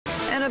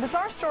And a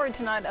bizarre story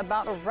tonight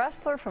about a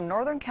wrestler from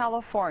Northern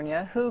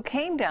California who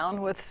came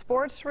down with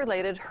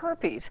sports-related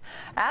herpes,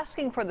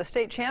 asking for the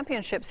state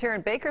championships here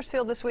in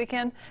Bakersfield this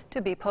weekend to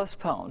be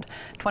postponed.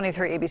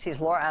 23 ABC's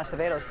Laura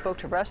Acevedo spoke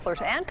to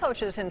wrestlers and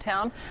coaches in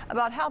town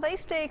about how they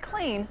stay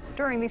clean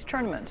during these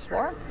tournaments.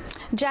 Laura?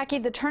 Jackie,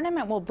 the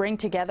tournament will bring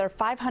together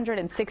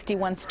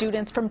 561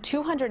 students from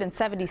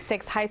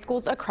 276 high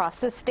schools across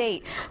the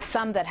state,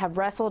 some that have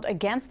wrestled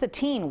against the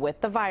teen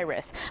with the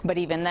virus. But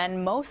even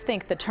then, most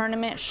think the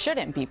tournament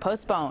shouldn't be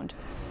postponed.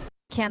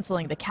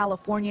 Canceling the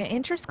California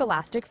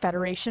Interscholastic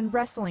Federation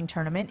Wrestling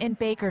Tournament in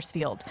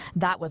Bakersfield.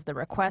 That was the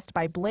request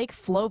by Blake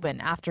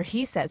Flovin after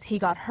he says he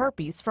got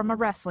herpes from a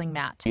wrestling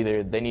mat.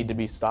 Either they need to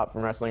be stopped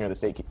from wrestling or the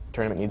state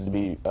tournament needs to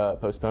be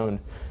postponed.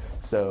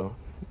 So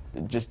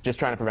just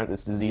trying to prevent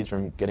this disease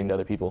from getting to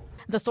other people.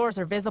 The sores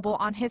are visible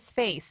on his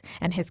face,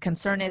 and his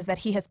concern is that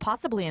he has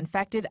possibly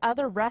infected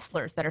other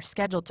wrestlers that are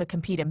scheduled to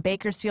compete in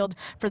Bakersfield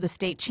for the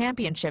state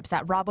championships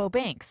at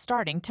Rabobank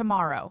starting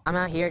tomorrow. I'm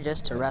out here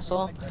just to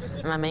wrestle,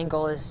 and my main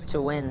goal is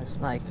to win,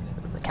 like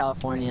the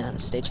California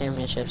state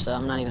championship, so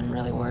I'm not even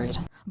really worried.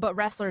 But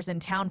wrestlers in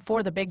town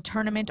for the big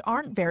tournament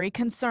aren't very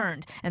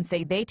concerned and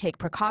say they take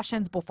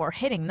precautions before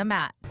hitting the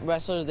mat.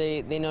 Wrestlers,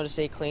 they know to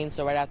stay clean,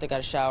 so right after they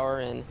got a shower,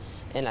 and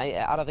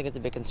I don't think it's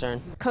a big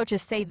concern.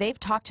 Coaches say they've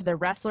talked to their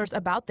wrestlers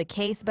about the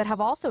case, but have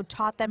also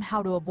taught them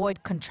how to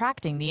avoid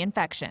contracting the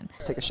infection.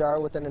 Take a shower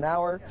within an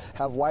hour,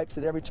 have wipes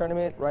at every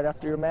tournament, right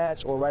after your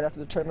match or right after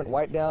the tournament,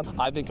 wipe down.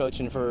 I've been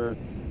coaching for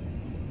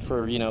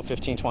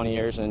 15, 20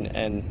 years,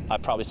 and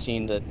I've probably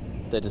seen the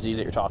disease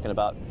that you're talking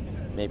about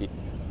maybe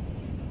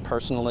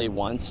personally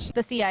once.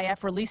 The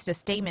CIF released a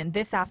statement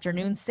this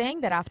afternoon saying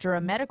that after a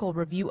medical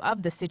review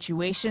of the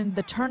situation,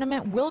 the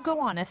tournament will go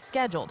on as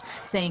scheduled,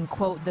 saying,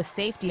 quote, the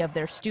safety of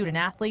their student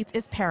athletes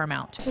is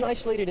paramount. It's an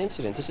isolated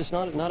incident. This is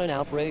not an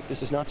outbreak.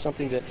 This is not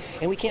something that,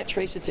 and we can't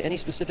trace it to any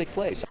specific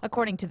place.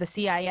 According to the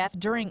CIF,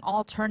 during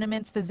all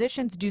tournaments,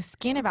 physicians do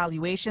skin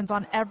evaluations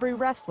on every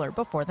wrestler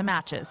before the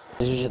matches.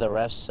 Usually the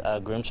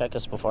refs groom check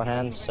us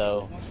beforehand,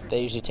 so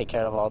they usually take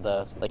care of all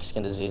the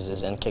skin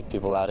diseases and kick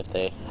people out if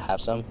they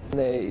have some.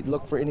 They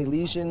look for any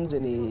lesions,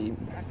 any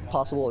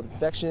possible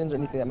infections, or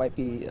anything that might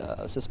be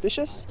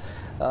suspicious.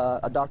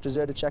 A doctor's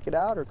there to check it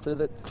out or clear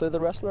the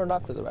wrestler or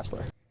not clear the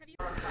wrestler.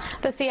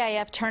 The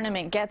CIF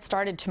tournament gets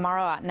started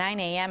tomorrow at 9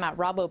 a.m. at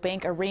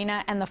Rabobank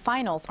Arena, and the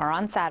finals are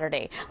on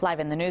Saturday. Live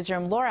in the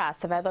newsroom, Laura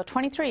Acevedo,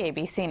 23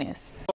 ABC News.